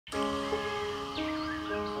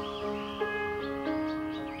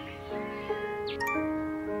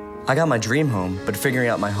I got my dream home, but figuring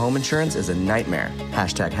out my home insurance is a nightmare.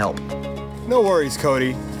 #help. No worries,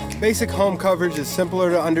 Cody. Basic home coverage is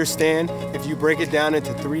simpler to understand if you break it down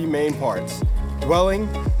into 3 main parts: dwelling,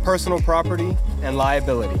 personal property, and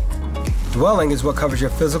liability. Dwelling is what covers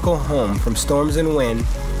your physical home from storms and wind,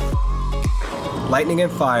 lightning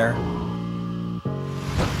and fire,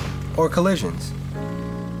 or collisions.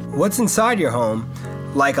 What's inside your home,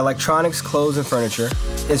 like electronics, clothes, and furniture,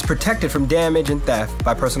 is protected from damage and theft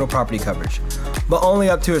by personal property coverage, but only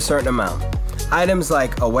up to a certain amount. Items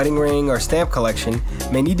like a wedding ring or stamp collection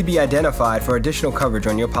may need to be identified for additional coverage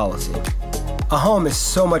on your policy. A home is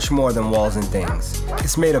so much more than walls and things.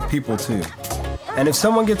 It's made of people too. And if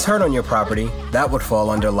someone gets hurt on your property, that would fall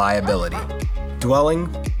under liability.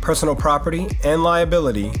 Dwelling, personal property, and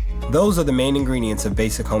liability, those are the main ingredients of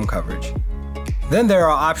basic home coverage. Then there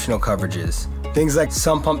are optional coverages, things like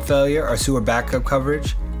sump pump failure or sewer backup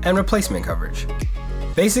coverage, and replacement coverage.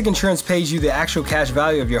 Basic insurance pays you the actual cash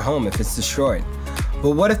value of your home if it's destroyed.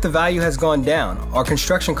 But what if the value has gone down or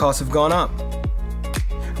construction costs have gone up?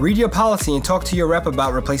 Read your policy and talk to your rep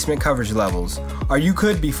about replacement coverage levels, or you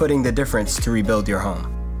could be footing the difference to rebuild your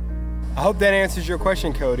home. I hope that answers your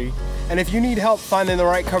question, Cody. And if you need help finding the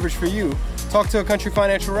right coverage for you, talk to a Country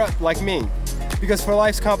Financial rep like me. Because for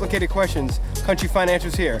life's complicated questions, Country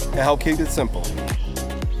Financial's here to help keep it simple.